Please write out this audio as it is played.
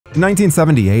In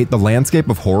 1978, the landscape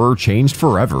of horror changed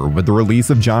forever with the release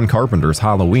of John Carpenter's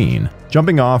Halloween.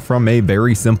 Jumping off from a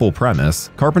very simple premise,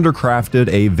 Carpenter crafted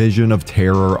a vision of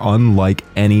terror unlike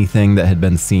anything that had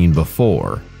been seen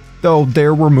before. Though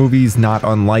there were movies not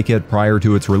unlike it prior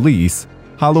to its release,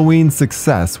 Halloween's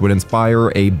success would inspire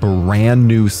a brand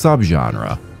new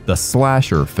subgenre, the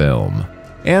slasher film.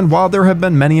 And while there have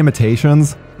been many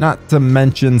imitations, not to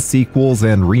mention sequels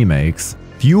and remakes,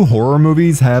 few horror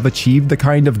movies have achieved the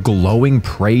kind of glowing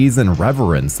praise and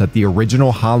reverence that the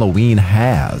original Halloween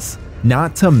has.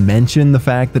 Not to mention the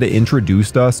fact that it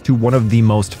introduced us to one of the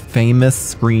most famous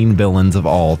screen villains of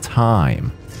all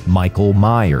time, Michael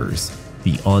Myers,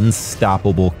 the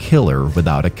unstoppable killer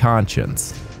without a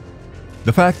conscience.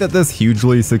 The fact that this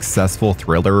hugely successful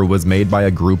thriller was made by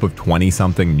a group of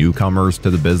 20-something newcomers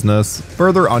to the business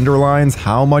further underlines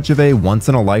how much of a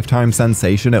once-in-a-lifetime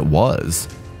sensation it was.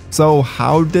 So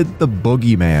how did the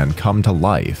boogeyman come to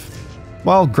life?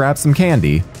 Well, grab some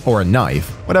candy, or a knife,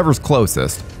 whatever's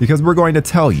closest, because we're going to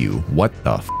tell you what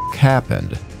the f***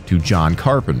 happened to John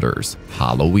Carpenter's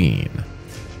Halloween.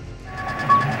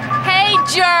 Hey,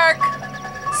 jerk!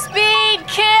 Speed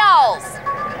kills!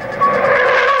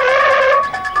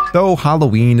 Though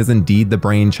Halloween is indeed the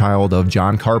brainchild of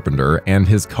John Carpenter and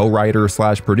his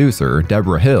co-writer/producer,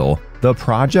 Debra Hill, the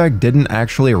project didn't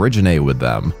actually originate with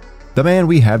them. The man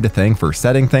we have to thank for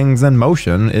setting things in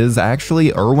motion is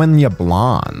actually Irwin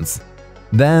Yablans,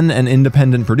 then an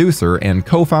independent producer and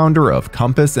co-founder of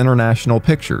Compass International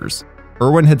Pictures.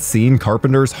 Irwin had seen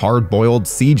Carpenter's hard-boiled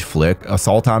siege flick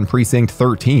Assault on Precinct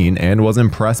 13 and was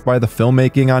impressed by the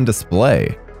filmmaking on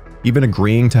display, even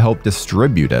agreeing to help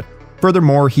distribute it.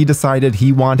 Furthermore, he decided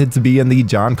he wanted to be in the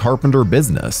John Carpenter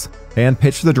business and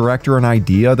pitched the director an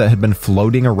idea that had been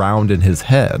floating around in his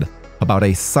head about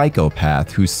a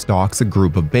psychopath who stalks a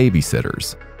group of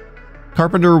babysitters.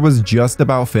 Carpenter was just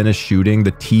about finished shooting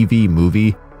the TV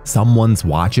movie Someone's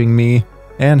Watching Me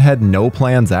and had no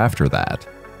plans after that.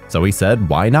 So he said,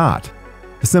 why not?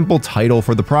 The simple title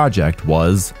for the project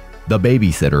was The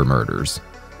Babysitter Murders.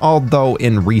 Although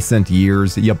in recent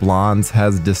years, Yablans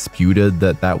has disputed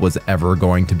that that was ever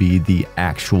going to be the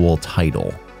actual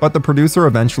title. But the producer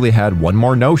eventually had one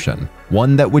more notion,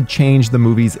 one that would change the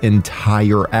movie's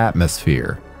entire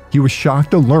atmosphere. He was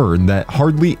shocked to learn that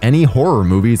hardly any horror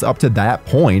movies up to that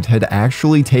point had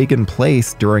actually taken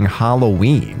place during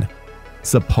Halloween,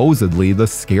 supposedly the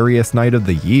scariest night of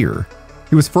the year.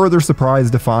 He was further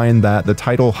surprised to find that the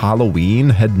title Halloween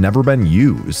had never been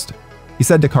used. He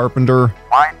said to Carpenter,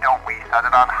 "Why don't we set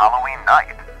it on Halloween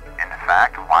night? In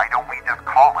fact, why don't we just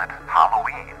call it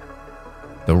Halloween?"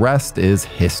 The rest is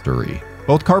history.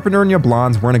 Both Carpenter and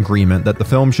Yablans were in agreement that the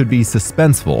film should be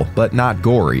suspenseful, but not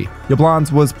gory.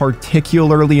 Yablans was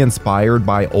particularly inspired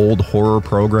by old horror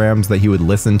programs that he would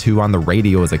listen to on the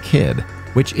radio as a kid,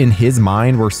 which in his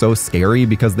mind were so scary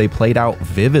because they played out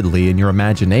vividly in your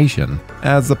imagination,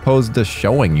 as opposed to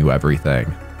showing you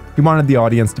everything. He wanted the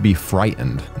audience to be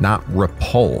frightened, not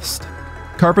repulsed.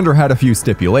 Carpenter had a few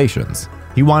stipulations.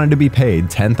 He wanted to be paid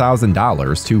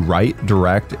 $10,000 to write,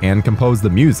 direct, and compose the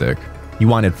music. He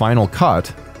wanted final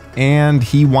cut, and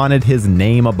he wanted his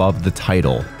name above the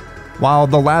title. While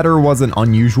the latter was an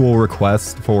unusual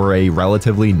request for a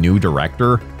relatively new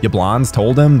director, Yablans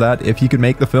told him that if he could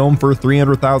make the film for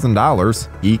 $300,000,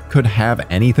 he could have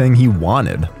anything he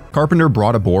wanted. Carpenter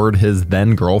brought aboard his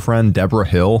then-girlfriend Debra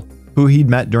Hill, who he'd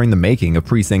met during the making of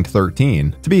Precinct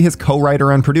 13, to be his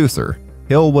co-writer and producer.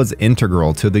 Hill was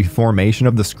integral to the formation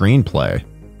of the screenplay.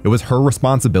 It was her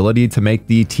responsibility to make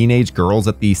the teenage girls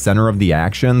at the center of the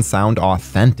action sound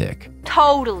authentic.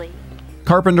 Totally.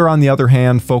 Carpenter, on the other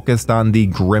hand, focused on the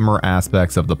grimmer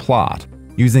aspects of the plot,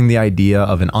 using the idea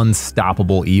of an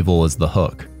unstoppable evil as the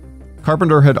hook.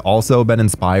 Carpenter had also been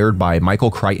inspired by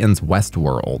Michael Crichton's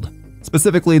Westworld,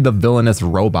 specifically the villainous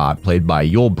robot played by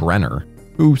Yul Brynner,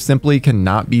 who simply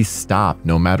cannot be stopped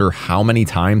no matter how many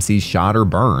times he's shot or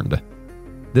burned.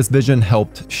 This vision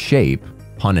helped shape,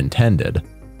 pun intended,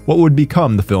 what would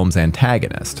become the film's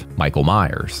antagonist, Michael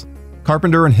Myers.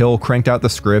 Carpenter and Hill cranked out the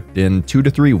script in 2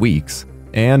 to 3 weeks,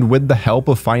 and with the help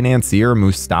of financier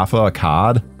Mustafa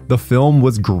Akkad, the film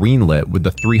was greenlit with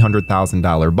the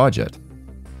 $300,000 budget.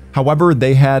 However,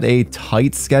 they had a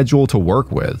tight schedule to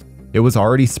work with. It was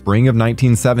already spring of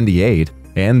 1978,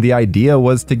 and the idea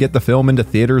was to get the film into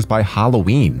theaters by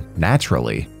Halloween,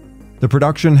 naturally. The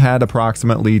production had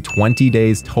approximately 20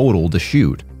 days total to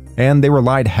shoot, and they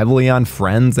relied heavily on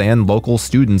friends and local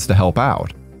students to help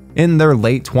out. In their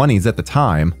late 20s at the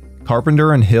time,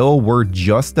 Carpenter and Hill were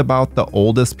just about the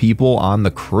oldest people on the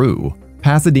crew.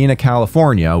 Pasadena,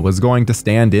 California was going to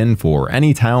stand in for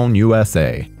Anytown,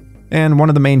 USA. and one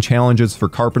of the main challenges for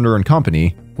Carpenter and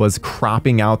company was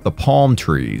cropping out the palm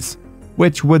trees,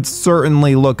 which would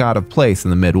certainly look out of place in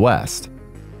the Midwest.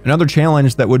 Another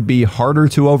challenge that would be harder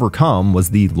to overcome was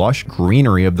the lush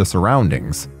greenery of the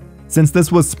surroundings. Since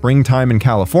this was springtime in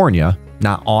California,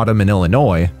 not autumn in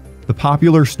Illinois, the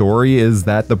popular story is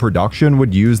that the production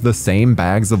would use the same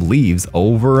bags of leaves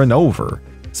over and over,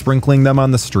 sprinkling them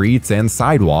on the streets and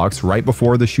sidewalks right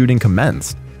before the shooting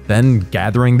commenced, then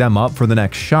gathering them up for the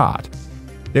next shot.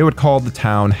 They would call the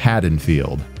town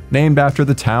Haddonfield, named after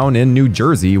the town in New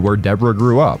Jersey where Debra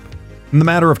grew up. In the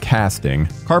matter of casting,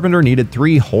 Carpenter needed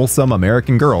 3 wholesome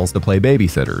American girls to play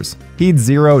babysitters. He'd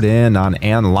zeroed in on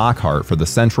Anne Lockhart for the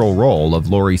central role of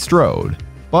Laurie Strode,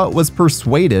 but was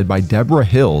persuaded by Debra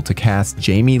Hill to cast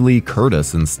Jamie Lee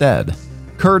Curtis instead.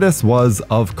 Curtis was,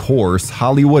 of course,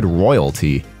 Hollywood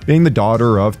royalty, being the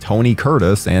daughter of Tony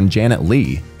Curtis and Janet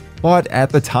Leigh. But at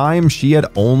the time, she had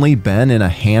only been in a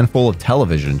handful of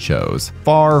television shows,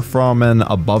 far from an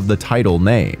above-the-title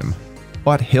name.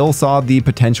 But Hill saw the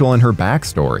potential in her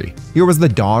backstory. Here was the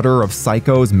daughter of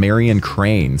Psycho's Marion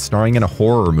Crane starring in a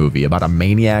horror movie about a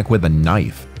maniac with a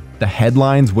knife. The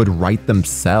headlines would write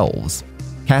themselves.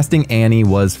 Casting Annie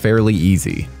was fairly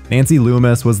easy. Nancy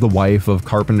Loomis was the wife of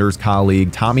Carpenter's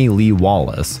colleague Tommy Lee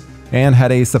Wallace, and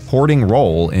had a supporting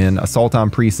role in Assault on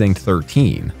Precinct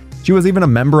 13. She was even a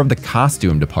member of the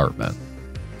costume department.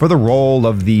 For the role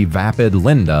of the vapid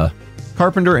Linda,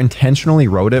 Carpenter intentionally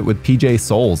wrote it with PJ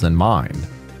Soles in mind,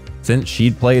 since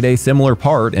she'd played a similar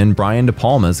part in Brian De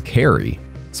Palma's Carrie.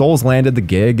 Soles landed the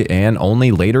gig and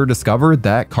only later discovered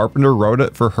that Carpenter wrote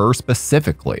it for her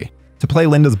specifically. To play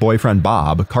Linda's boyfriend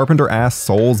Bob, Carpenter asked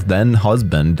Soles'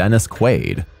 then-husband Dennis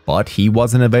Quaid, but he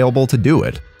wasn't available to do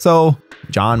it, so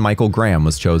John Michael Graham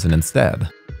was chosen instead.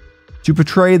 To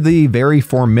portray the very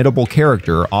formidable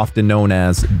character often known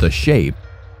as The Shape,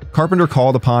 Carpenter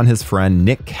called upon his friend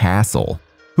Nick Castle,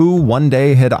 who one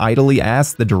day had idly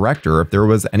asked the director if there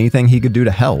was anything he could do to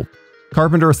help.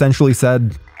 Carpenter essentially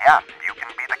said, "Yes, you can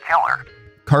be the killer.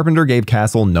 Carpenter gave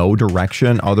Castle no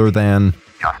direction other than,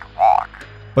 Just walk."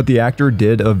 but the actor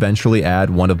did eventually add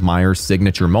one of Myers'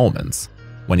 signature moments,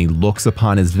 when he looks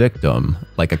upon his victim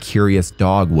like a curious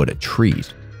dog would a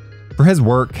treat. For his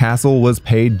work, Castle was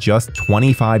paid just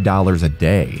 $25 a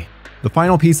day. The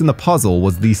final piece in the puzzle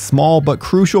was the small but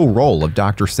crucial role of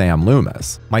Dr. Sam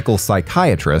Loomis, Michael's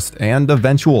psychiatrist and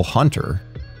eventual hunter.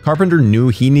 Carpenter knew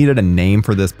he needed a name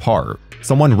for this part,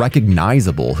 someone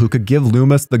recognizable who could give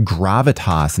Loomis the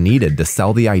gravitas needed to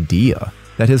sell the idea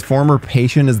that his former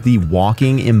patient is the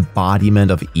walking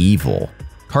embodiment of evil.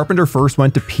 Carpenter first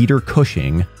went to Peter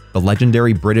Cushing, the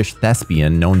legendary British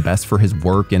thespian known best for his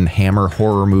work in Hammer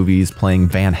horror movies playing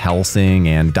Van Helsing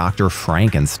and Dr.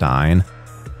 Frankenstein.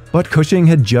 But Cushing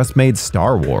had just made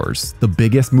Star Wars, the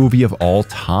biggest movie of all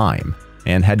time,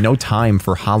 and had no time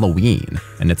for Halloween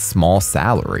and its small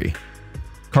salary.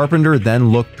 Carpenter then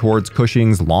looked towards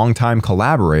Cushing's longtime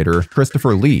collaborator,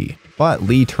 Christopher Lee, but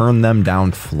Lee turned them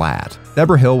down flat.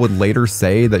 Debra Hill would later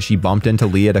say that she bumped into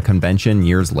Lee at a convention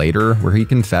years later where he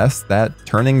confessed that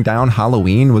turning down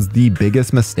Halloween was the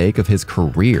biggest mistake of his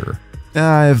career.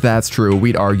 If that's true,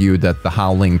 we'd argue that The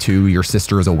Howling 2, Your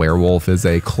Sister is a Werewolf is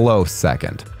a close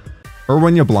second.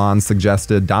 Erwin Yablans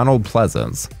suggested Donald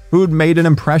Pleasance, who'd made an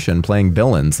impression playing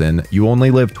villains in You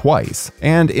Only Live Twice,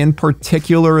 and in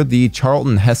particular the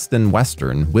Charlton Heston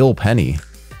western Will Penny.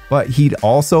 But he'd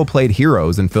also played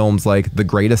heroes in films like The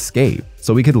Great Escape,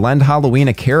 so we could lend Halloween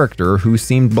a character who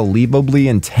seemed believably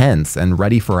intense and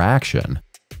ready for action.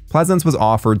 Pleasance was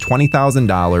offered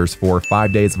 $20,000 for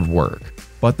 5 days of work,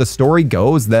 but the story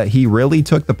goes that he really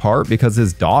took the part because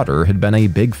his daughter had been a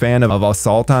big fan of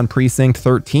Assault on Precinct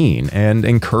 13 and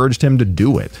encouraged him to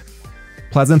do it.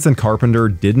 Pleasance and Carpenter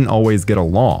didn't always get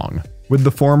along, with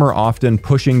the former often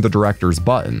pushing the director's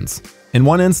buttons. In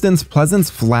one instance, Pleasance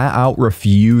flat out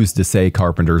refused to say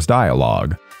Carpenter's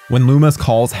dialogue. When Loomis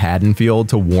calls Haddonfield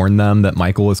to warn them that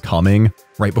Michael is coming,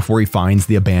 right before he finds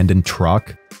the abandoned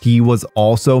truck, he was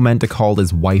also meant to call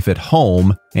his wife at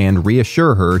home and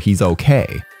reassure her he's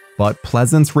okay. But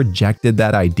Pleasance rejected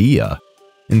that idea,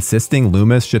 insisting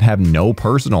Loomis should have no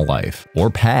personal life or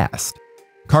past.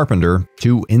 Carpenter,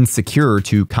 too insecure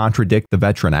to contradict the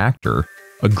veteran actor,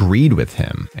 agreed with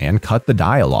him and cut the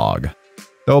dialogue.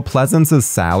 Though Pleasance's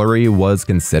salary was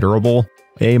considerable,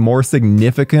 a more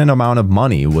significant amount of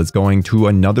money was going to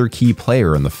another key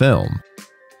player in the film: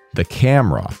 the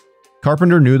camera.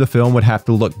 Carpenter knew the film would have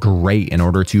to look great in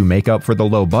order to make up for the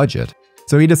low budget,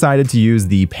 so he decided to use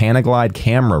the Panaglide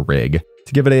camera rig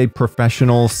to give it a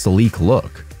professional, sleek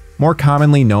look. More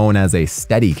commonly known as a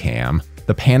Steadicam,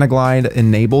 The Panaglide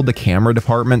enabled the camera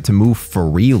department to move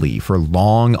freely for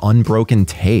long, unbroken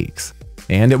takes,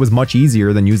 and it was much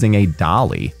easier than using a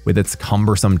dolly with its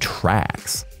cumbersome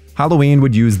tracks. Halloween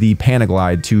would use the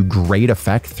Panaglide to great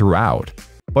effect throughout,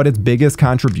 but its biggest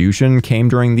contribution came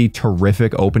during the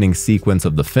terrific opening sequence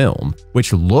of the film,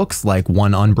 which looks like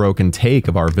one unbroken take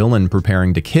of our villain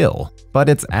preparing to kill, but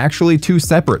it's actually two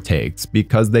separate takes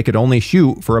because they could only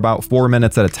shoot for about 4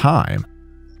 minutes at a time.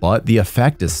 But the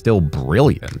effect is still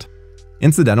brilliant.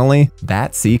 Incidentally,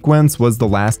 that sequence was the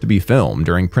last to be filmed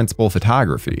during principal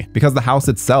photography because the house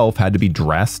itself had to be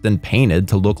dressed and painted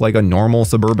to look like a normal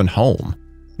suburban home.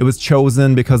 It was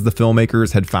chosen because the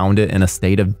filmmakers had found it in a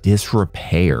state of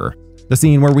disrepair. The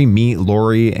scene where we meet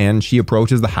Laurie and she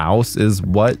approaches the house is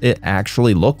what it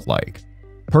actually looked like.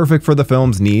 Perfect for the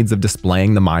film's needs of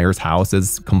displaying the Myers house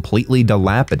as completely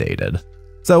dilapidated.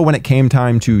 So when it came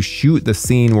time to shoot the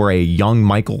scene where a young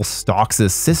Michael stalks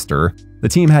his sister, the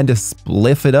team had to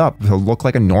spliff it up to look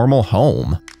like a normal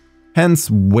home. Hence,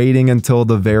 waiting until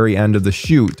the very end of the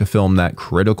shoot to film that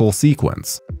critical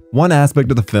sequence. One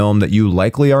aspect of the film that you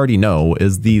likely already know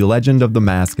is the legend of the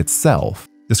mask itself.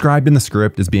 Described in the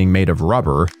script as being made of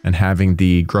rubber and having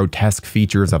the grotesque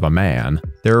features of a man,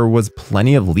 there was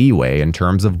plenty of leeway in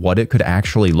terms of what it could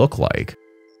actually look like.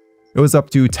 It was up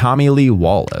to Tommy Lee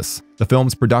Wallace, the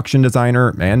film's production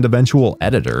designer and eventual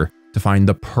editor, to find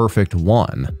the perfect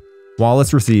one.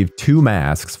 Wallace received 2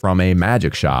 masks from a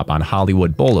magic shop on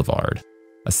Hollywood Boulevard,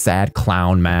 a sad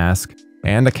clown mask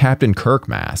and a Captain Kirk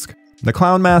mask. The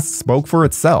clown mask spoke for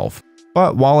itself,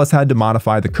 but Wallace had to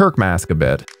modify the Kirk mask a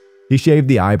bit. He shaved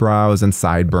the eyebrows and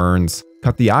sideburns,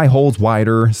 cut the eye holes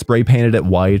wider, spray painted it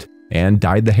white, and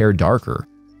dyed the hair darker.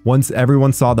 Once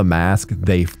everyone saw the mask,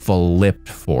 they flipped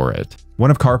for it. One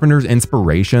of Carpenter's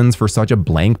inspirations for such a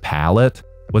blank palette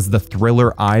was the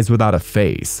thriller Eyes Without a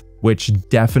Face, which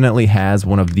definitely has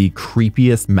one of the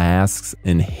creepiest masks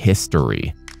in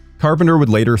history. Carpenter would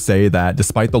later say that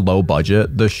despite the low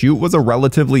budget, the shoot was a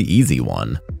relatively easy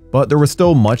one, but there was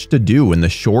still much to do in the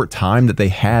short time that they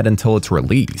had until its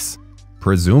release,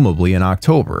 presumably in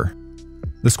October.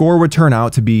 The score would turn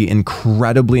out to be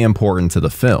incredibly important to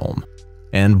the film.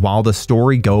 And while the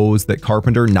story goes that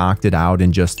Carpenter knocked it out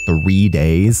in just 3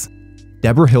 days,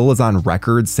 Debra Hill is on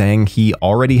record saying he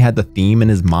already had the theme in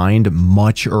his mind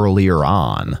much earlier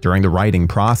on during the writing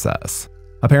process.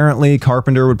 Apparently,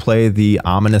 Carpenter would play the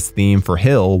ominous theme for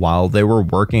Hill while they were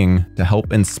working to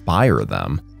help inspire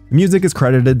them. The music is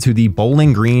credited to the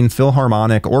Bowling Green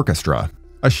Philharmonic Orchestra,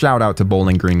 a shout out to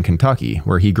Bowling Green, Kentucky,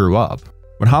 where he grew up.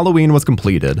 When Halloween was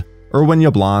completed, Irwin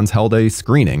Yablans held a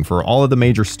screening for all of the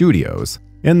major studios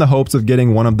in the hopes of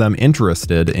getting one of them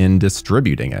interested in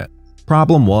distributing it.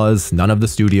 Problem was, none of the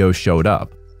studios showed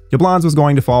up. Yablans was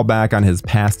going to fall back on his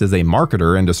past as a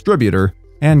marketer and distributor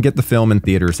and get the film in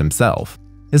theaters himself.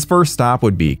 His first stop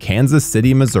would be Kansas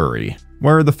City, Missouri,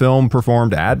 where the film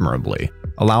performed admirably,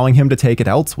 allowing him to take it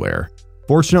elsewhere.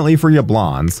 Fortunately for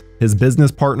Yablans, his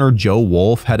business partner Joe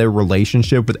Wolf had a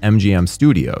relationship with MGM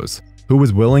Studios, who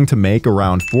was willing to make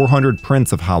around 400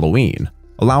 prints of Halloween,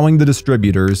 allowing the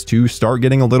distributors to start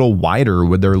getting a little wider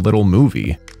with their little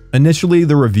movie. Initially,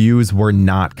 the reviews were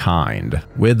not kind,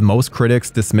 with most critics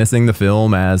dismissing the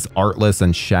film as artless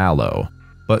and shallow.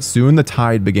 But soon the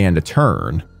tide began to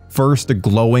turn. First, a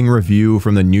glowing review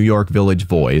from the New York Village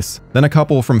Voice, then a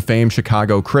couple from famed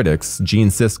Chicago critics Gene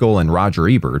Siskel and Roger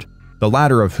Ebert, the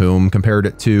latter of whom compared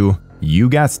it to, you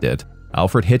guessed it,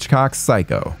 Alfred Hitchcock's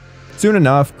Psycho. Soon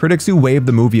enough, critics who waved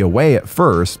the movie away at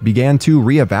first began to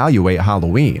reevaluate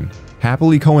Halloween,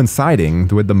 happily coinciding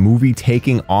with the movie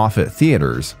taking off at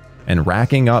theaters and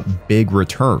racking up big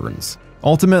returns.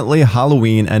 Ultimately,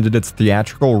 Halloween ended its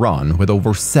theatrical run with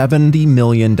over $70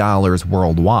 million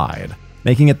worldwide,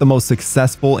 making it the most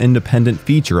successful independent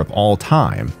feature of all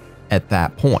time at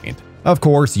that point. Of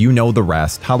course, you know the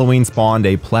rest. Halloween spawned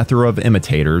a plethora of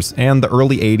imitators, and the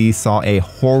early 80s saw a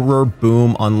horror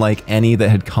boom unlike any that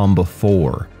had come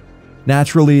before.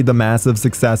 Naturally, the massive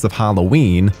success of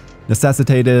Halloween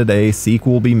necessitated a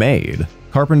sequel be made.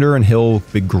 Carpenter and Hill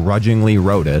begrudgingly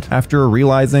wrote it after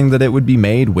realizing that it would be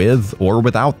made with or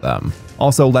without them,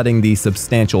 also letting the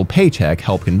substantial paycheck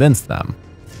help convince them.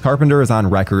 Carpenter is on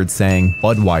record saying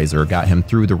Budweiser got him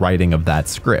through the writing of that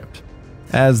script,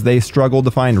 as they struggled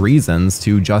to find reasons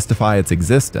to justify its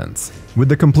existence. With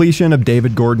the completion of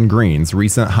David Gordon Green's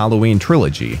recent Halloween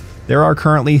trilogy, there are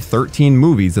currently 13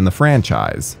 movies in the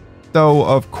franchise, though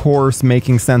of course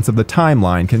making sense of the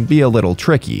timeline can be a little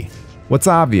tricky. What's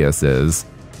obvious is,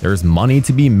 there's money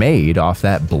to be made off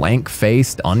that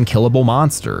blank-faced, unkillable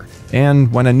monster, and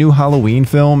when a new Halloween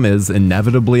film is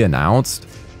inevitably announced,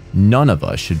 none of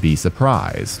us should be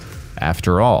surprised.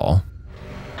 After all,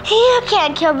 You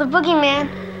can't kill the boogeyman.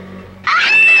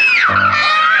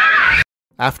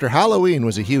 After Halloween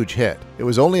was a huge hit, it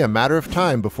was only a matter of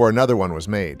time before another one was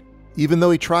made. Even though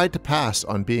he tried to pass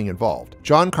on being involved,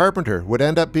 John Carpenter would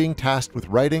end up being tasked with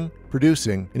writing,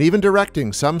 producing, and even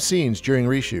directing some scenes during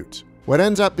reshoots. What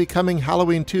ends up becoming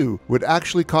Halloween 2 would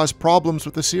actually cause problems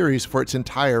with the series for its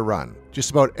entire run.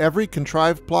 Just about every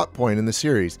contrived plot point in the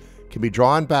series can be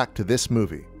drawn back to this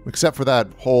movie, except for that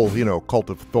whole, Cult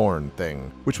of Thorn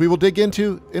thing, which we will dig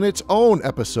into in its own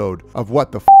episode of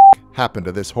What the F*** Happened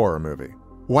to This Horror Movie.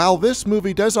 While this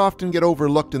movie does often get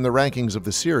overlooked in the rankings of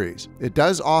the series, it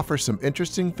does offer some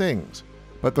interesting things.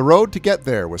 But the road to get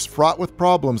there was fraught with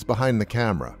problems behind the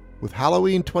camera. With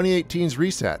Halloween 2018's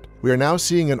reset, we are now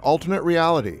seeing an alternate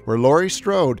reality where Laurie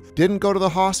Strode didn't go to the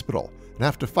hospital and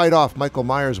have to fight off Michael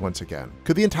Myers once again.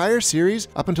 Could the entire series,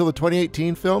 up until the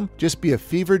 2018 film, just be a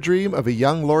fever dream of a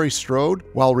young Laurie Strode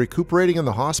while recuperating in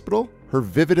the hospital? Her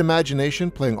vivid imagination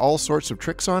playing all sorts of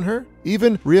tricks on her?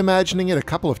 Even reimagining it a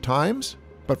couple of times?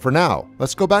 But for now,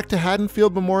 let's go back to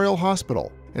Haddonfield Memorial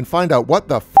Hospital and find out what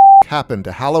the f*** happened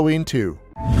to Halloween 2.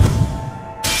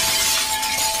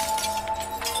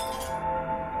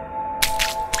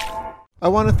 I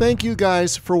want to thank you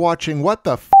guys for watching What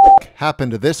the F***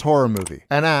 Happened to This Horror Movie,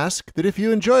 and ask that if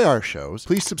you enjoy our shows,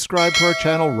 please subscribe to our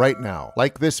channel right now,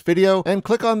 like this video, and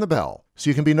click on the bell so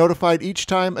you can be notified each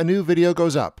time a new video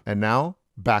goes up. And now,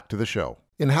 back to the show.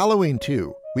 In Halloween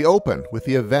 2, we open with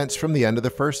the events from the end of the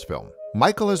first film.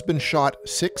 Michael has been shot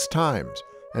 6 times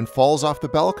and falls off the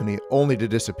balcony only to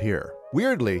disappear.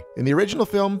 Weirdly, in the original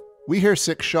film, we hear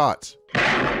 6 shots.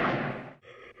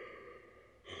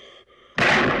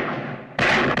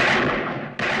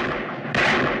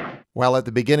 While at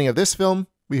the beginning of this film,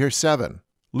 we hear 7.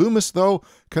 Loomis, though,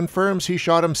 confirms he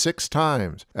shot him 6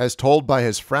 times, as told by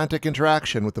his frantic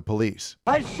interaction with the police.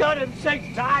 I shot him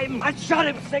 6 times! I shot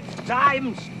him 6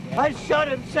 times! I shot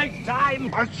him 6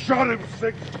 times! I shot him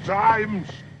 6 times!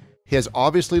 He has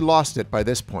obviously lost it by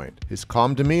this point. His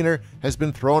calm demeanor has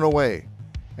been thrown away,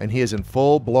 and he is in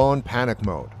full-blown panic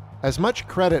mode. As much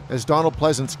credit as Donald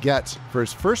Pleasance gets for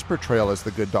his first portrayal as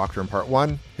the Good Doctor in Part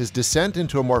 1, his descent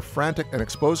into a more frantic and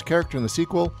exposed character in the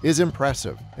sequel is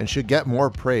impressive and should get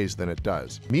more praise than it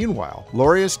does. Meanwhile,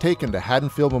 Laurie is taken to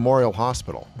Haddonfield Memorial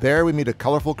Hospital. There we meet a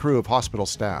colorful crew of hospital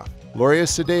staff. Laurie is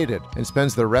sedated and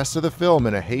spends the rest of the film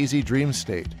in a hazy dream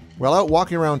state. While out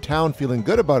walking around town feeling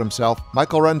good about himself,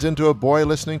 Michael runs into a boy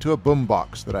listening to a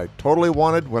boombox that I totally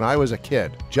wanted when I was a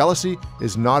kid. Jealousy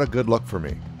is not a good look for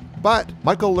me. But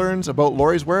Michael learns about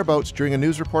Laurie's whereabouts during a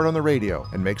news report on the radio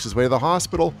and makes his way to the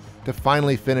hospital to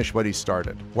finally finish what he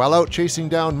started. While out chasing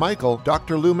down Michael,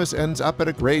 Dr. Loomis ends up at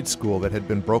a grade school that had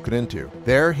been broken into.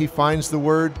 There he finds the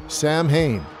word Sam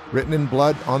Hain written in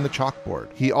blood on the chalkboard.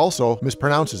 He also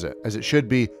mispronounces it, as it should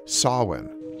be Samhain.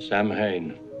 Sam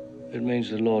Hain. It means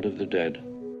the Lord of the Dead.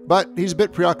 But he's a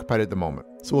bit preoccupied at the moment,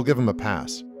 so we'll give him a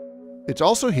pass. It's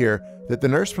also here that the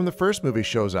nurse from the first movie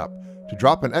shows up to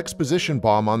drop an exposition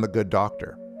bomb on the Good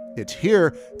Doctor. It's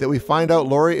here that we find out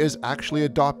Laurie is actually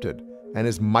adopted and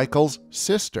is Michael's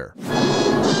sister.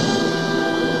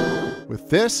 With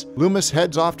this, Loomis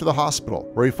heads off to the hospital,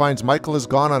 where he finds Michael has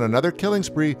gone on another killing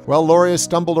spree while Laurie has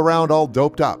stumbled around all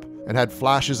doped up and had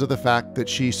flashes of the fact that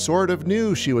she sort of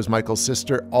knew she was Michael's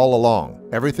sister all along.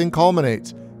 Everything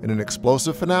culminates in an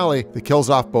explosive finale that kills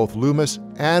off both Loomis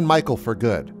and Michael for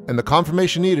good. And the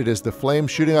confirmation needed is the flame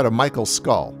shooting out of Michael's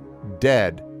skull.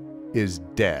 Dead is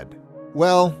dead.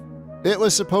 Well, it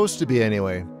was supposed to be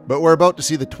anyway, but we're about to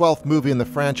see the 12th movie in the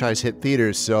franchise hit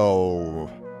theaters, so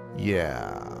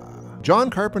yeah.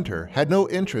 John Carpenter had no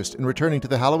interest in returning to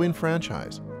the Halloween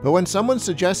franchise, but when someone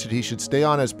suggested he should stay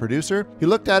on as producer, he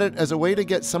looked at it as a way to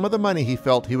get some of the money he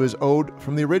felt he was owed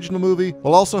from the original movie,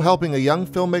 while also helping a young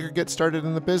filmmaker get started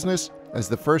in the business, as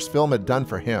the first film had done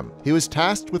for him. He was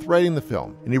tasked with writing the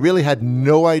film, and he really had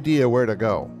no idea where to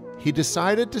go. He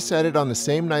decided to set it on the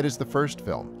same night as the first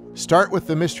film. Start with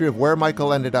the mystery of where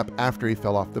Michael ended up after he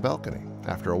fell off the balcony.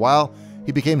 After a while,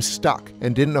 he became stuck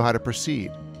and didn't know how to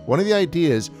proceed. One of the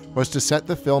ideas was to set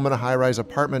the film in a high-rise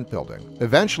apartment building.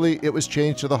 Eventually, it was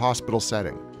changed to the hospital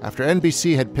setting. After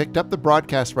NBC had picked up the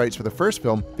broadcast rights for the first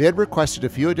film, they had requested a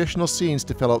few additional scenes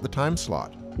to fill out the time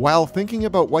slot. While thinking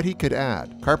about what he could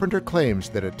add, Carpenter claims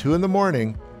that at 2 in the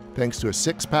morning, thanks to a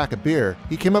 6-pack of beer,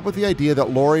 he came up with the idea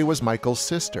that Laurie was Michael's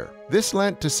sister. This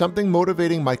lent to something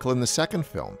motivating Michael in the second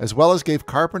film, as well as gave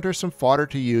Carpenter some fodder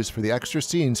to use for the extra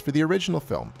scenes for the original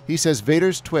film. He says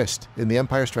Vader's twist in The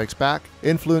Empire Strikes Back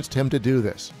influenced him to do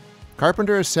this.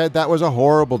 Carpenter has said that was a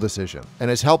horrible decision and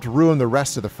has helped ruin the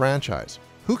rest of the franchise.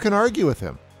 Who can argue with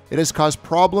him? It has caused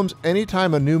problems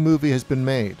anytime a new movie has been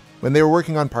made. When they were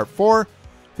working on part 4,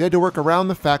 they had to work around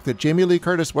the fact that Jamie Lee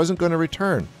Curtis wasn't going to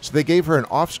return, so they gave her an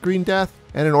off-screen death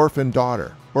and an orphan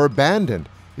daughter, or abandoned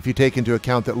if you take into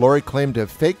account that Laurie claimed to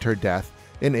have faked her death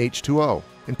in H2O.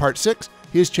 In part 6,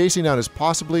 he is chasing down his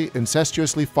possibly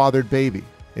incestuously fathered baby.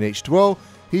 In H2O,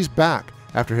 he's back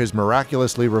after his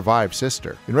miraculously revived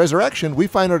sister. In Resurrection, we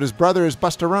find out his brother is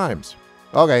Busta Rhymes.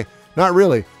 Okay, not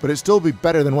really, but it'd still be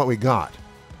better than what we got.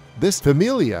 This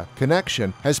familia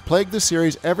connection has plagued the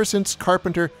series ever since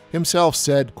Carpenter himself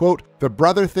said, quote, "The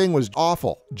brother thing was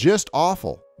awful, just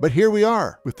awful." But here we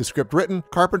are. With the script written,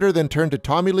 Carpenter then turned to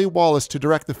Tommy Lee Wallace to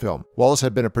direct the film. Wallace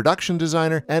had been a production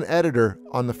designer and editor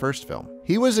on the first film.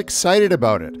 He was excited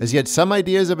about it, as he had some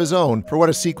ideas of his own for what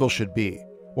a sequel should be.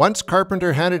 Once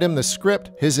Carpenter handed him the script,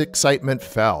 his excitement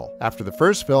fell. After the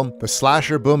first film, the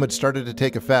slasher boom had started to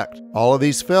take effect. All of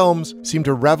these films seemed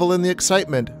to revel in the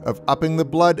excitement of upping the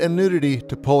blood and nudity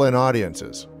to pull in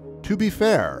audiences. To be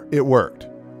fair, it worked.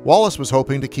 Wallace was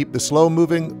hoping to keep the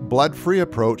slow-moving, blood-free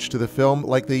approach to the film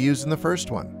like they used in the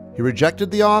first one. He rejected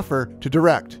the offer to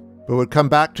direct, but would come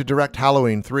back to direct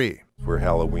Halloween 3. Where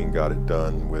Halloween got it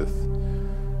done with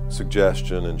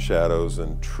suggestion and shadows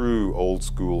and true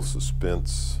old-school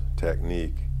suspense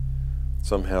technique.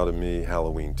 Somehow to me,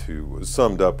 Halloween 2 was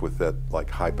summed up with that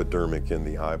like hypodermic in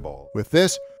the eyeball. With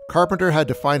this, Carpenter had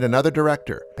to find another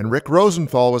director, and Rick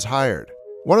Rosenthal was hired.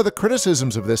 One of the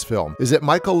criticisms of this film is that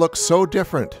Michael looks so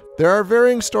different. There are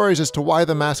varying stories as to why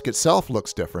the mask itself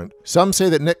looks different. Some say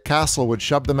that Nick Castle would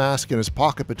shove the mask in his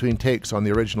pocket between takes on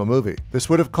the original movie. This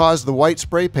would have caused the white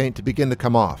spray paint to begin to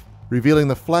come off, revealing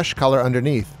the flesh color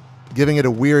underneath, giving it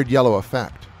a weird yellow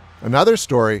effect. Another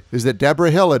story is that Debra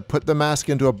Hill had put the mask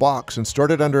into a box and stored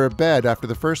it under a bed after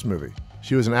the first movie.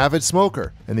 She was an avid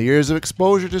smoker, and the years of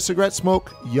exposure to cigarette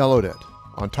smoke yellowed it.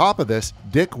 On top of this,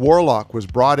 Dick Warlock was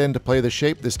brought in to play the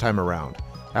Shape this time around,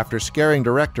 after scaring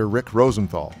director Rick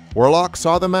Rosenthal. Warlock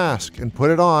saw the mask and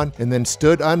put it on, and then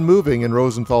stood unmoving in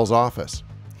Rosenthal's office.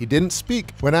 He didn't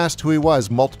speak when asked who he was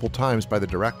multiple times by the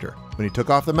director. When he took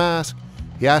off the mask,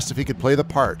 he asked if he could play the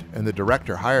part, and the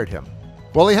director hired him.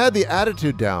 While he had the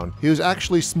attitude down, he was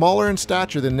actually smaller in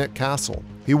stature than Nick Castle.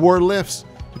 He wore lifts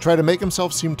to try to make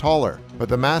himself seem taller, but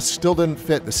the mask still didn't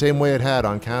fit the same way it had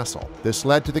on Castle. This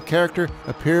led to the character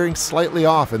appearing slightly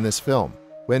off in this film.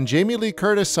 When Jamie Lee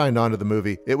Curtis signed on to the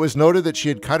movie, it was noted that she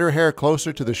had cut her hair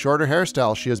closer to the shorter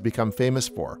hairstyle she has become famous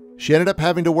for. She ended up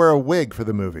having to wear a wig for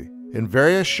the movie. In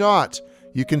various shots,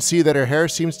 you can see that her hair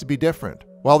seems to be different.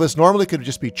 While this normally could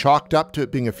just be chalked up to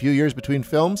it being a few years between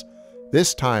films,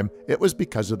 this time it was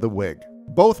because of the wig.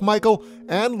 Both Michael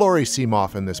and Laurie seem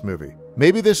off in this movie.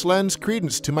 Maybe this lends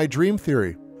credence to my dream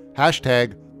theory.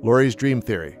 Hashtag Laurie's Dream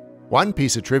Theory. One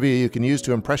piece of trivia you can use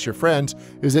to impress your friends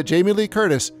is that Jamie Lee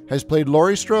Curtis has played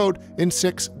Laurie Strode in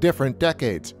 6 different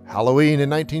decades. Halloween in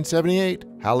 1978,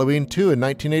 Halloween 2 in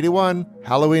 1981,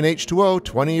 Halloween H2O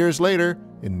 20 years later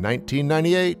in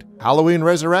 1998, Halloween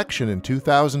Resurrection in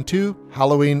 2002,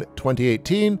 Halloween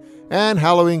 2018, and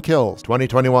Halloween Kills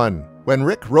 2021. When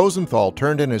Rick Rosenthal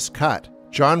turned in his cut,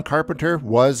 John Carpenter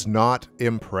was not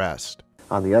impressed.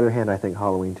 On the other hand, I think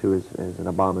Halloween 2 is an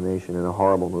abomination and a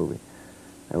horrible movie.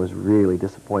 I was really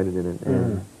disappointed in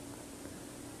it.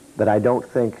 But I don't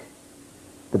think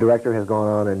the director has gone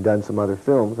on and done some other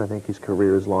films. I think his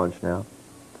career is launched now.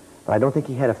 But I don't think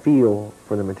he had a feel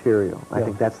for the material. I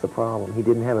think that's the problem. He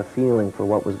didn't have a feeling for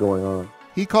what was going on.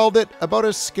 He called it about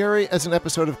as scary as an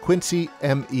episode of Quincy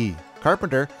M.E.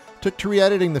 Carpenter took to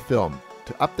re-editing the film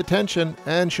to up the tension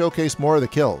and showcase more of the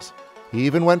kills. He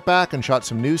even went back and shot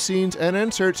some new scenes and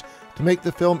inserts to make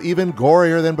the film even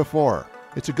gorier than before.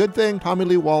 It's a good thing Tommy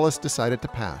Lee Wallace decided to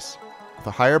pass. With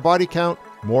a higher body count,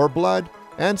 more blood,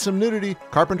 and some nudity,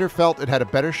 Carpenter felt it had a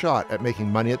better shot at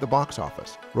making money at the box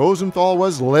office. Rosenthal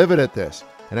was livid at this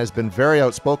and has been very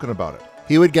outspoken about it.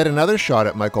 He would get another shot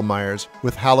at Michael Myers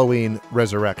with Halloween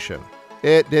Resurrection.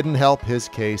 It didn't help his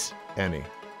case any.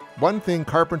 One thing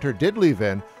Carpenter did leave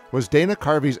in was Dana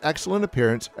Carvey's excellent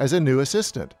appearance as a new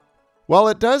assistant. While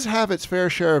it does have its fair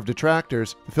share of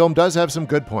detractors, the film does have some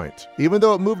good points. Even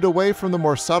though it moved away from the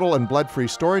more subtle and blood-free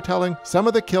storytelling, some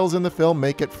of the kills in the film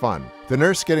make it fun. The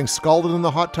nurse getting scalded in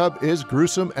the hot tub is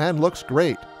gruesome and looks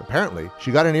great. Apparently,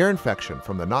 she got an ear infection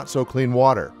from the not-so-clean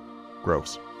water.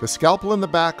 Gross. The scalpel in the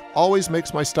back always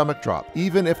makes my stomach drop,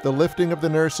 even if the lifting of the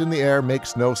nurse in the air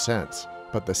makes no sense.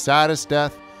 But the saddest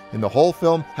death in the whole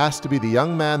film has to be the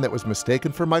young man that was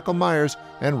mistaken for Michael Myers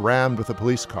and rammed with a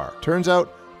police car. Turns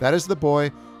out, that is the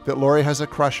boy that Laurie has a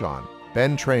crush on,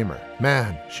 Ben Tramer.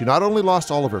 Man, she not only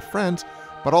lost all of her friends,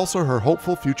 but also her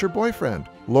hopeful future boyfriend.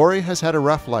 Laurie has had a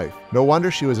rough life. No wonder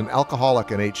she was an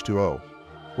alcoholic in H2O.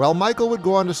 While Michael would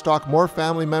go on to stalk more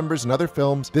family members in other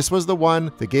films, this was the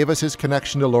one that gave us his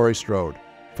connection to Laurie Strode.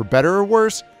 For better or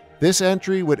worse, this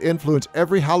entry would influence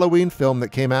every Halloween film that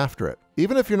came after it.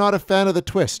 Even if you're not a fan of the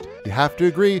twist, you have to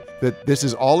agree that this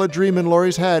is all a dream in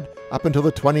Laurie's head up until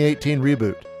the 2018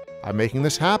 reboot. I'm making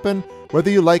this happen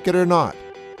whether you like it or not.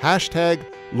 Hashtag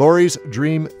Laurie's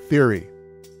Dream Theory.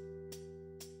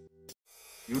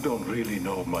 You don't really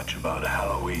know much about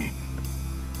Halloween.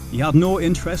 He had no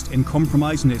interest in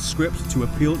compromising his script to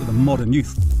appeal to the modern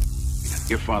youth.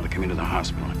 Your father came into the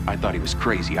hospital. I thought he was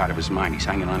crazy, out of his mind. He's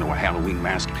hanging onto a Halloween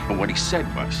mask. And what he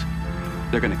said was,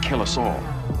 they're gonna kill us all.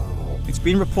 It's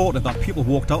been reported that people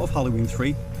walked out of Halloween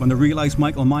 3 when they realised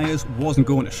Michael Myers wasn't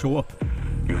going to show up.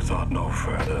 You thought no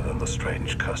further than the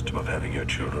strange custom of having your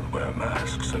children wear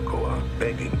masks and go out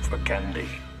begging for candy.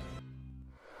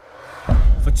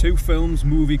 For 2 films,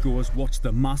 moviegoers watched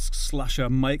the masked slasher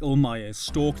Michael Myers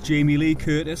stalk Jamie Lee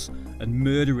Curtis and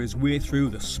murder his way through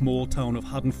the small town of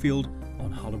Haddonfield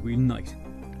on Halloween night.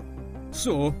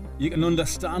 So, you can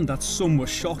understand that some were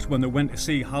shocked when they went to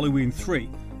see Halloween 3,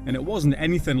 and it wasn't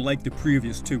anything like the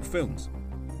previous 2 films.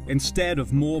 Instead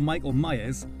of more Michael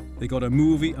Myers, they got a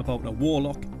movie about a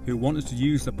warlock who wanted to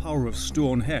use the power of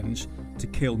Stonehenge to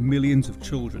kill millions of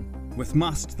children, with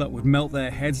masks that would melt their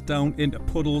heads down into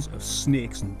puddles of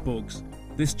snakes and bugs.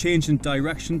 This change in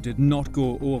direction did not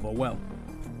go over well.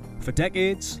 For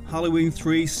decades, Halloween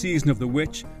 3 Season of the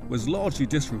Witch was largely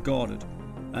disregarded,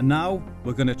 and now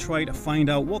we're going to try to find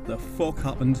out what the fuck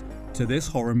happened to this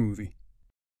horror movie.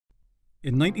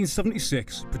 In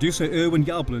 1976, producer Irwin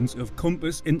Yablans of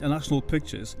Compass International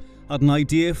Pictures had an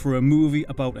idea for a movie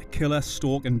about a killer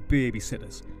stalking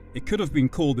babysitters. It could have been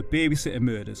called The Babysitter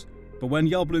Murders, but when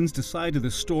Yablans decided the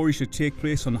story should take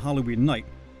place on Halloween night,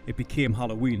 it became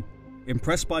Halloween.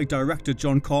 Impressed by director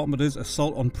John Carpenter's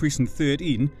assault on Precinct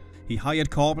 13, he hired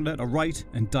Carpenter to write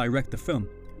and direct the film.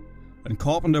 And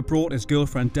Carpenter brought his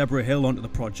girlfriend Debra Hill onto the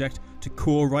project to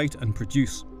co-write and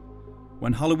produce.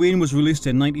 When Halloween was released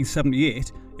in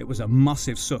 1978, it was a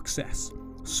massive success.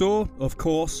 So, of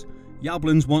course,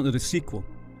 Yablans wanted a sequel.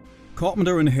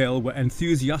 Carpenter and Hill were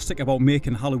enthusiastic about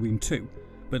making Halloween 2,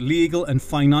 but legal and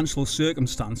financial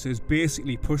circumstances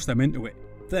basically pushed them into it.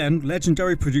 Then,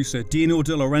 legendary producer Dino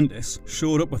De Laurentiis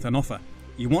showed up with an offer.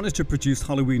 He wanted to produce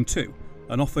Halloween 2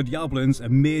 and offered Yablans a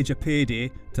major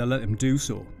payday to let him do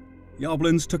so.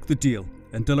 Yablans took the deal,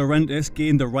 and De Laurentiis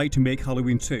gained the right to make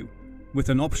Halloween 2, with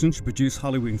an option to produce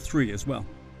Halloween 3 as well.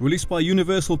 Released by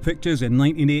Universal Pictures in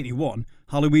 1981,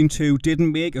 Halloween 2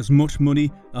 didn't make as much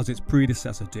money as its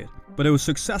predecessor did, but it was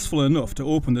successful enough to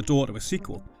open the door to a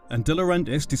sequel, and De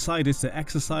Laurentiis decided to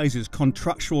exercise his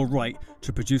contractual right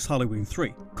to produce Halloween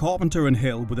 3. Carpenter and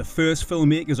Hill were the first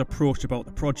filmmakers approached about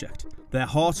the project. Their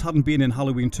hearts hadn't been in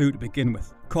Halloween 2 to begin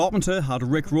with. Carpenter had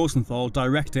Rick Rosenthal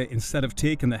direct it instead of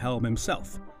taking the helm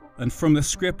himself, and from the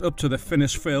script up to the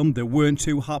finished film, they weren't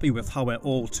too happy with how it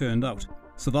all turned out.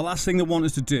 So the last thing they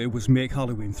wanted to do was make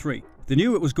Halloween 3. They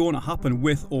knew it was going to happen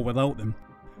with or without them.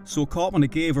 So Carpenter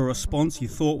gave a response he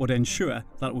thought would ensure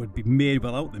that it would be made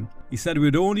without them. He said it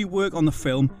would only work on the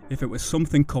film if it was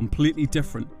something completely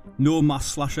different. No mass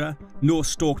slasher, no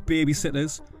stalked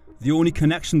babysitters. The only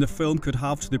connection the film could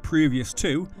have to the previous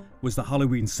 2 was the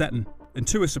Halloween setting. And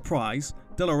to his surprise,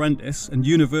 De Laurentiis and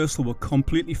Universal were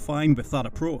completely fine with that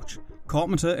approach.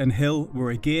 Carpenter and Hill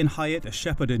were again hired to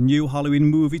shepherd a new Halloween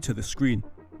movie to the screen.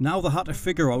 Now they had to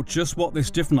figure out just what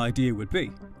this different idea would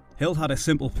be. Hill had a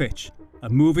simple pitch, a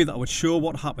movie that would show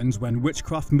what happens when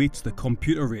witchcraft meets the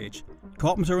computer age.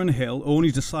 Carpenter and Hill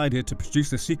only decided to produce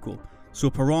the sequel, so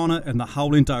Piranha and the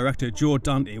Howling director Joe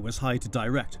Dante was hired to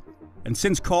direct. And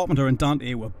since Carpenter and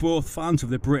Dante were both fans of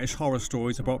the British horror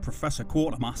stories about Professor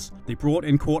Quatermass, they brought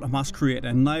in Quatermass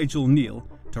creator Nigel Neal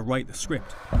to write the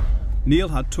script. Neal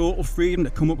had total freedom to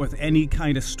come up with any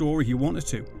kind of story he wanted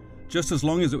to, just as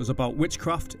long as it was about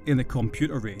witchcraft in the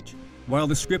computer age. While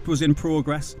the script was in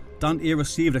progress, Dante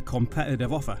received a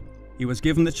competitive offer. He was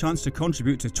given the chance to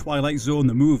contribute to Twilight Zone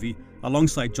the movie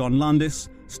alongside John Landis,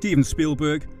 Steven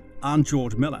Spielberg and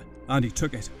George Miller, and he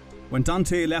took it. When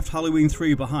Dante left Halloween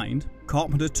 3 behind,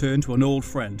 Carpenter turned to an old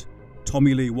friend,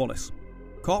 Tommy Lee Wallace.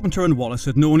 Carpenter and Wallace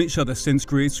had known each other since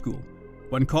grade school.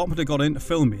 When Carpenter got into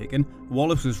filmmaking,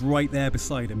 Wallace was right there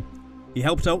beside him. He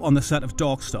helped out on the set of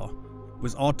Dark Star,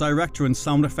 was art director and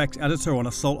sound effects editor on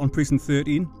Assault on Precinct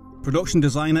 13, production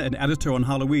designer and editor on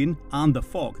Halloween and The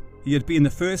Fog. He had been the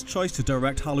first choice to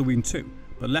direct Halloween 2,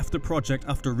 but left the project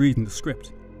after reading the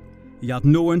script. He had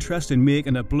no interest in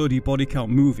making a bloody body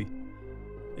count movie.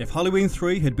 If Halloween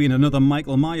 3 had been another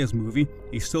Michael Myers movie,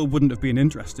 he still wouldn't have been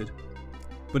interested.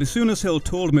 But as soon as Hill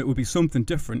told him it would be something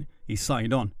different, he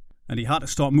signed on. and he had to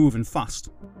start moving fast.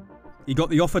 He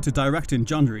got the offer to direct in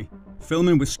January.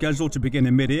 Filming was scheduled to begin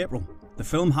in mid-April. The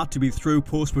film had to be through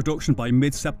post-production by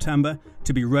mid-September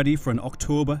to be ready for an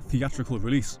October theatrical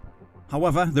release.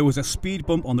 However, there was a speed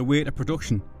bump on the way to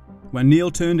production. When Neil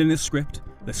turned in his script,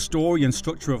 the story and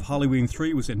structure of Halloween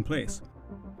 3 was in place,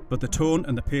 but the tone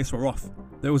and the pace were off.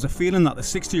 There was a feeling that the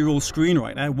 60-year-old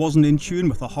screenwriter wasn't in tune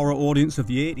with the horror audience of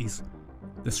the 80s.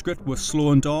 The script was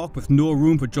slow and dark, with no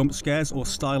room for jump scares or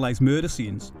stylized murder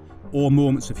scenes, or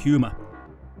moments of humour.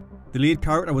 The lead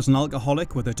character was an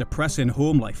alcoholic with a depressing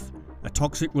home life, a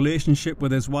toxic relationship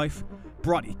with his wife,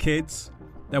 bratty kids.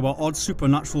 There were odd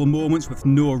supernatural moments with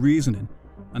no reasoning,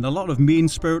 and a lot of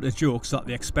mean-spirited jokes at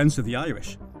the expense of the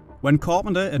Irish. When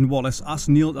Carpenter and Wallace asked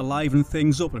Neil to liven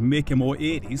things up and make him more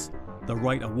 80s, the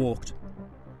writer walked.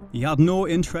 He had no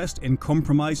interest in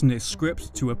compromising his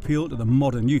script to appeal to the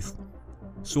modern youth.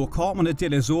 So Carpenter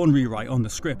did his own rewrite on the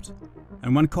script,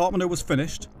 and when Carpenter was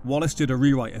finished, Wallace did a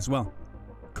rewrite as well.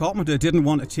 Carpenter didn't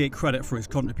want to take credit for his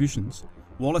contributions.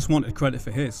 Wallace wanted credit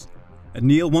for his, and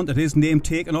Neil wanted his name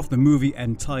taken off the movie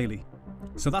entirely.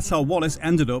 So that's how Wallace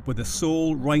ended up with the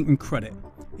sole writing credit,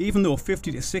 even though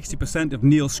 50 to 60% of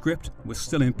Neil's script was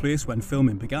still in place when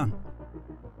filming began.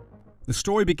 The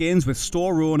story begins with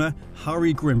store owner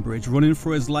Harry Grimbridge running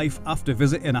for his life after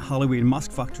visiting a Halloween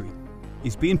mask factory.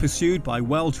 He's being pursued by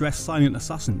well-dressed silent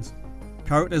assassins.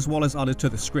 Characters Wallace added to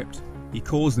the script. He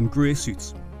calls them grey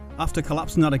suits. After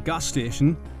collapsing at a gas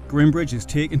station, Grimbridge is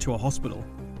taken to a hospital,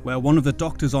 where one of the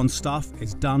doctors on staff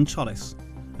is Dan Chalice,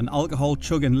 an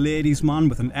alcohol-chugging ladies' man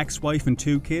with an ex-wife and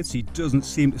 2 kids he doesn't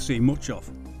seem to see much of.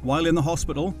 While in the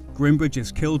hospital, Grimbridge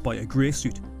is killed by a grey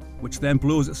suit, which then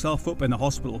blows itself up in the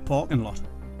hospital parking lot.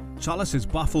 Chalice is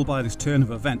baffled by this turn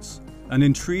of events, and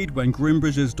intrigued when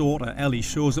Grimbridge's daughter Ellie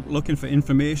shows up looking for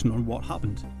information on what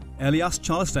happened. Ellie asks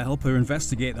Chalice to help her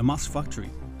investigate the mask factory,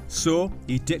 so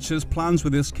he ditches plans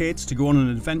with his kids to go on an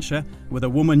adventure with a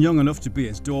woman young enough to be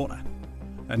his daughter.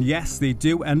 And yes, they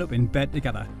do end up in bed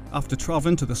together after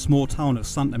travelling to the small town of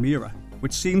Santa Mira,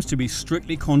 which seems to be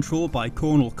strictly controlled by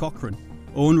Colonel Cochrane,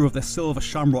 owner of the Silver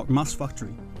Shamrock mask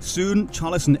factory. Soon,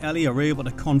 Chalice and Ellie are able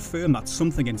to confirm that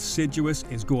something insidious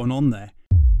is going on there.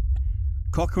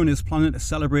 Cochrane is planning to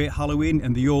celebrate Halloween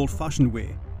in the old-fashioned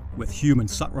way, with human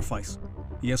sacrifice.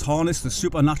 He has harnessed the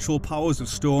supernatural powers of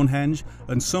Stonehenge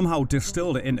and somehow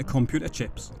distilled it into computer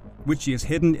chips, which he has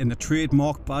hidden in the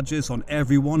trademark badges on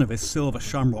every one of his Silver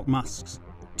Shamrock masks.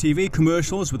 TV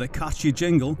commercials with a catchy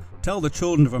jingle tell the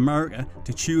children of America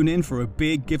to tune in for a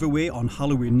big giveaway on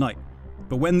Halloween night.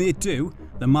 But when they do,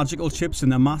 the magical chips in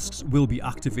their masks will be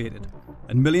activated,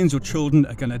 and millions of children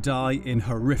are going to die in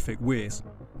horrific ways.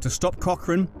 To stop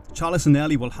Cochrane, Chalice and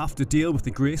Ellie will have to deal with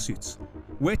the grey suits,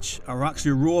 which are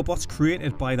actually robots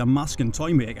created by the mask and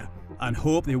toy maker, and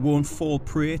hope they won't fall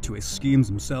prey to his schemes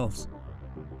themselves.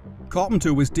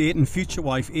 Carpenter was dating future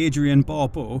wife Adrienne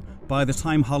Barbeau by the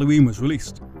time Halloween was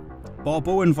released.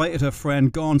 Barbeau invited her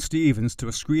friend Garn Stevens to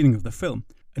a screening of the film,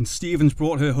 and Stevens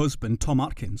brought her husband Tom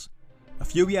Atkins. A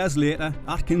few years later,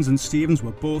 Atkins and Stevens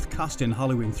were both cast in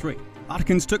Halloween 3.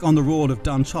 Atkins took on the role of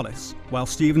Dan Chalice, while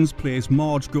Stevens plays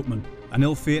Marge Gutman, an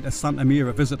ill-fated Santa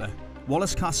Mira visitor.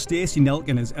 Wallace cast Stacey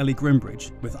Nelkin as Ellie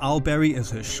Grimbridge, with Al Berry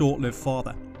as her short-lived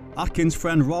father. Atkins'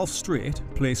 friend Ralph Strait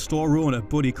plays store owner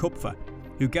Buddy Kupfer,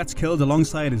 who gets killed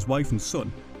alongside his wife and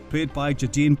son, played by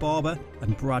Jadine Barber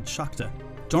and Brad Schachter.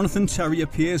 Jonathan Terry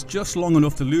appears just long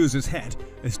enough to lose his head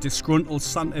as disgruntled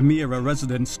Santa Mira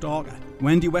resident Stalker.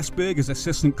 Wendy Westberg as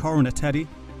assistant coroner Teddy.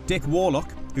 Dick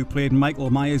Warlock, who played Michael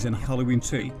Myers in Halloween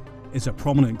 2, is a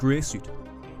prominent grey suit.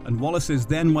 And Wallace's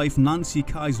then-wife Nancy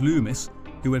Kyes Loomis,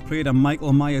 who had played a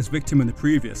Michael Myers victim in the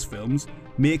previous films,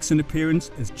 makes an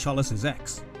appearance as Chalice's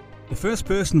ex. The first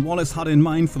person Wallace had in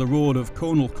mind for the role of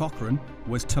Colonel Cochrane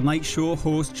was Tonight Show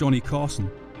host Johnny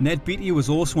Carson. Ned Beatty was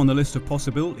also on the list of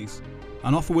possibilities.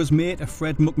 An offer was made to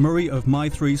Fred McMurray of My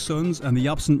Three Sons and The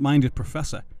Absent-Minded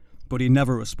Professor, but he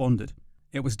never responded.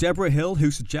 It was Debra Hill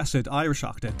who suggested Irish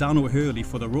actor Dan O'Hurley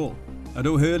for the role, and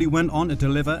O'Hurley went on to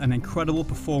deliver an incredible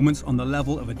performance on the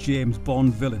level of a James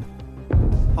Bond villain.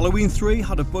 Halloween 3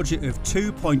 had a budget of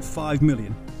 $2.5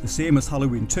 million, the same as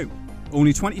Halloween 2.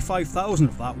 Only $25,000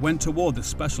 of that went toward the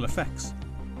special effects.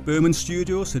 Berman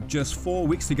Studios had just 4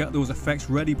 weeks to get those effects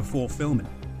ready before filming.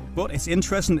 But it's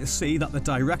interesting to see that the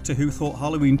director who thought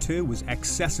Halloween 2 was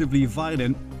excessively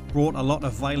violent brought a lot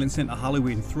of violence into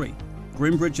Halloween 3.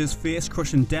 Grimbridge's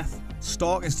face-crushing death,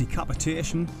 Starker's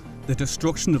decapitation, the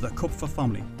destruction of the Kupfer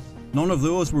family. None of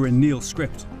those were in Neil's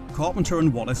script. Carpenter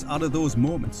and Wallace added those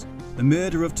moments. The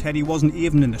murder of Teddy wasn't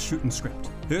even in the shooting script.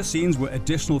 Her scenes were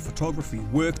additional photography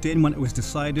worked in when it was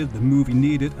decided the movie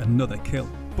needed another kill.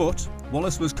 But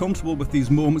Wallace was comfortable with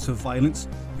these moments of violence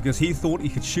because he thought he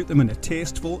could shoot them in a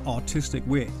tasteful, artistic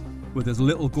way, with as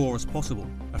little gore as possible.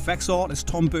 Effects artist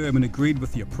Tom Berman agreed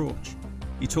with the approach.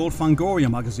 He told Fangoria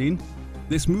magazine,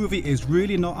 "This movie is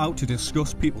really not out to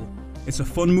disgust people. It's a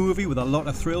fun movie with a lot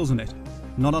of thrills in it,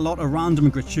 not a lot of random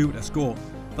gratuitous gore.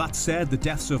 That said, the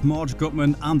deaths of Marge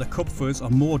Gutman and the Kupfers are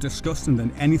more disgusting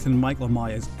than anything Michael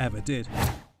Myers ever did."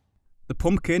 The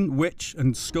pumpkin, witch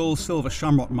and skull silver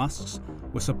shamrock masks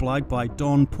were supplied by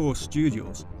Don Post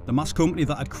Studios, the mask company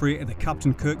that had created the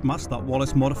Captain Kirk mask that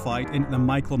Wallace modified into the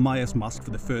Michael Myers mask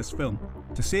for the first film.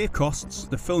 To save costs,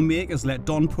 the filmmakers let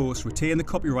Don Post retain the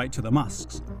copyright to the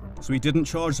masks, so he didn't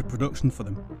charge the production for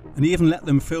them, and even let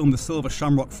them film the silver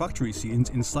shamrock factory scenes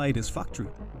inside his factory.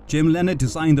 Jim Leonard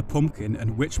designed the pumpkin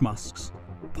and witch masks.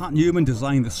 Pat Newman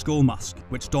designed the skull mask,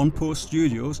 which Don Post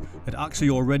Studios had actually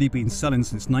already been selling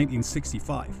since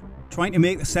 1965. Trying to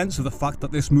make the sense of the fact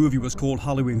that this movie was called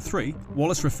Halloween 3,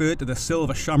 Wallace referred to the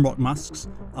silver shamrock masks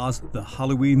as the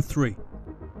Halloween 3.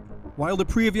 While the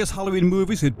previous Halloween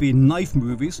movies had been knife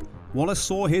movies, Wallace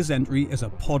saw his entry as a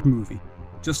pod movie,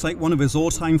 just like one of his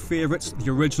all-time favourites, the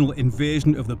original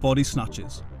Invasion of the Body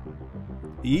Snatchers.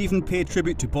 He even paid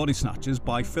tribute to Body Snatchers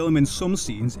by filming some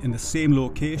scenes in the same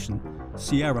location,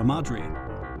 Sierra Madre,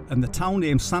 and the town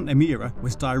name Santa Mira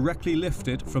was directly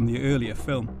lifted from the earlier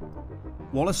film.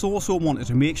 Wallace also wanted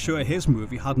to make sure his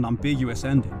movie had an ambiguous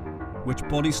ending, which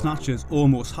Body Snatchers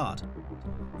almost had,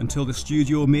 until the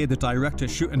studio made the director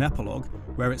shoot an epilogue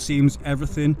where it seems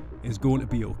everything is going to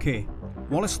be okay.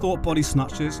 Wallace thought Body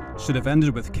Snatchers should have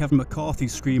ended with Kevin McCarthy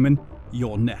screaming,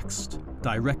 "You're next,"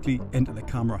 directly into the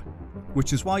camera.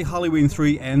 Which is why Halloween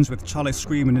 3 ends with Chalice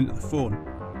screaming into the phone,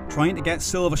 trying to get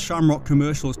Silver Shamrock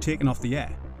commercials taken off the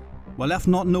air. We're left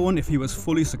not knowing if he was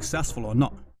fully successful or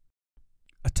not.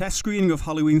 A test screening of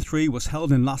Halloween 3 was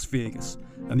held in Las Vegas,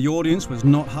 and the audience was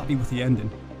not happy with the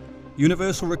ending.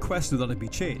 Universal requested that it be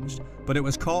changed, but it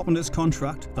was Carpenter's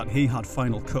contract that he had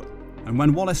final cut. And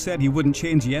when Wallace said he wouldn't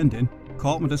change the ending,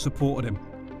 Carpenter supported him.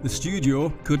 The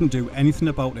studio couldn't do anything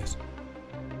about it.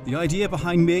 The idea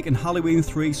behind making Halloween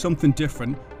 3 something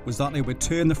different was that they would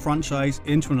turn the franchise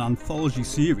into an anthology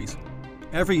series.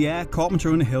 Every year, Carpenter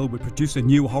and Hill would produce a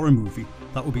new horror movie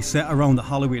that would be set around the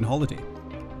Halloween holiday.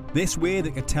 This way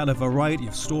they could tell a variety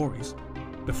of stories.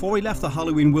 Before he left the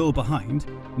Halloween world behind,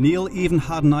 Neil even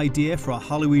had an idea for a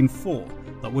Halloween 4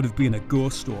 that would have been a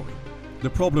ghost story. The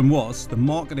problem was, the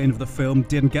marketing of the film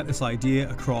didn't get this idea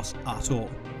across at all.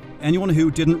 Anyone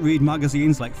who didn't read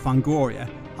magazines like Fangoria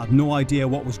had no idea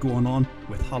what was going on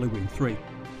with Halloween 3.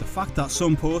 The fact that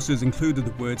some posters included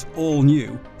the words "all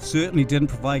new" certainly didn't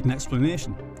provide an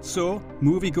explanation. So,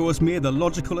 moviegoers made the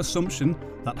logical assumption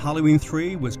that Halloween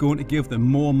 3 was going to give them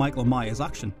more Michael Myers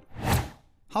action.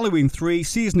 Halloween 3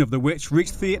 Season of the Witch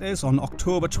reached theatres on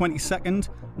October 22nd,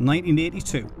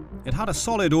 1982. It had a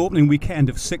solid opening weekend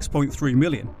of 6.3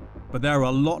 million, but there were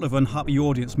a lot of unhappy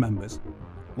audience members.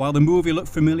 While the movie looked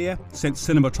familiar since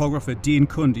cinematographer Dean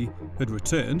Cundy had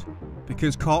returned,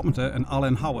 because Carpenter and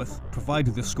Alan Howarth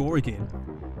provided the score again,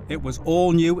 it was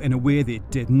all new in a way they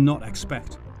did not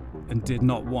expect and did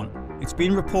not want. It's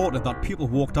been reported that people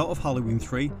walked out of Halloween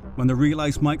 3 when they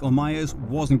realised Michael Myers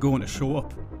wasn't going to show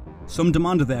up. Some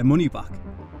demanded their money back.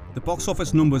 The box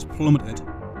office numbers plummeted.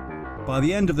 By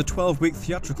the end of the 12-week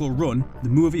theatrical run, the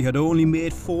movie had only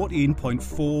made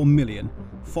 14.4 million,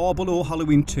 far below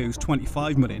Halloween 2's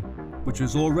 25 million, which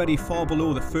was already far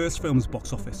below the first film's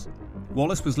box office.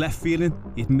 Wallace was left feeling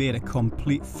he'd made a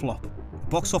complete flop, a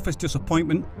box office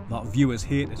disappointment that viewers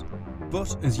hated.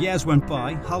 But as years went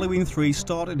by, Halloween 3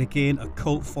 started to gain a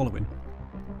cult following.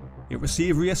 It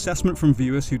received reassessment from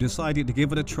viewers who decided to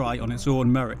give it a try on its own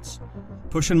merits.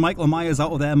 Pushing Michael Myers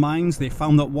out of their minds, they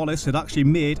found that Wallace had actually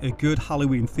made a good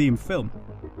Halloween-themed film.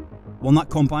 One that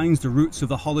combines the roots of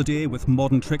the holiday with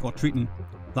modern trick-or-treating,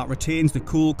 that retains the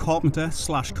cool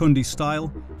Carpenter/Cundy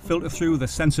style, filtered through the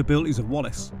sensibilities of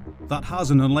Wallace, that has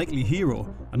an unlikely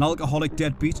hero, an alcoholic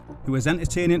deadbeat who is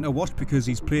entertaining to watch because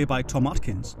he's played by Tom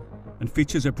Atkins, and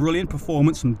features a brilliant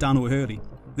performance from Dan O'Hurley.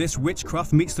 This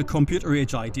witchcraft meets the computer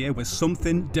age idea was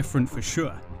something different for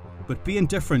sure, but being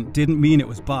different didn't mean it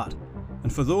was bad,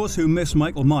 and for those who miss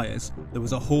Michael Myers, there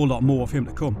was a whole lot more of him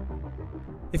to come.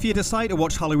 If you decide to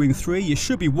watch Halloween 3, you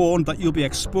should be warned that you'll be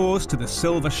exposed to the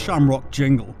Silver Shamrock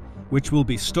jingle, which will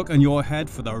be stuck in your head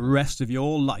for the rest of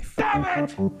your life. Stop it!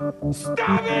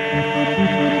 Stop it!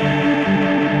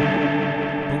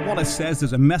 But Wallace says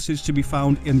there's a message to be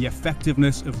found in the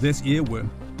effectiveness of this earworm.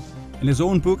 In his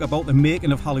own book about the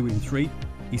making of Halloween 3,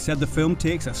 he said the film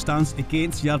takes a stance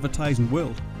against the advertising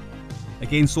world.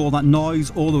 Against all that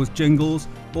noise, all those jingles,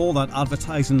 all that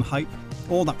advertising hype,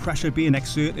 all that pressure being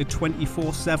exerted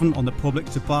 24/7 on the public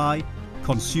to buy,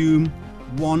 consume,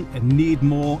 want and need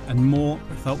more and more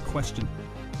without question.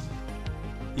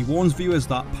 He warns viewers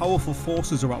that powerful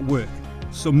forces are at work,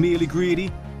 some merely greedy,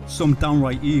 some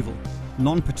downright evil,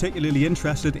 none particularly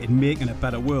interested in making a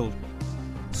better world.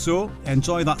 So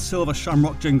enjoy that Silver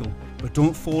Shamrock jingle, but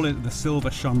don't fall into the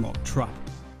Silver Shamrock trap.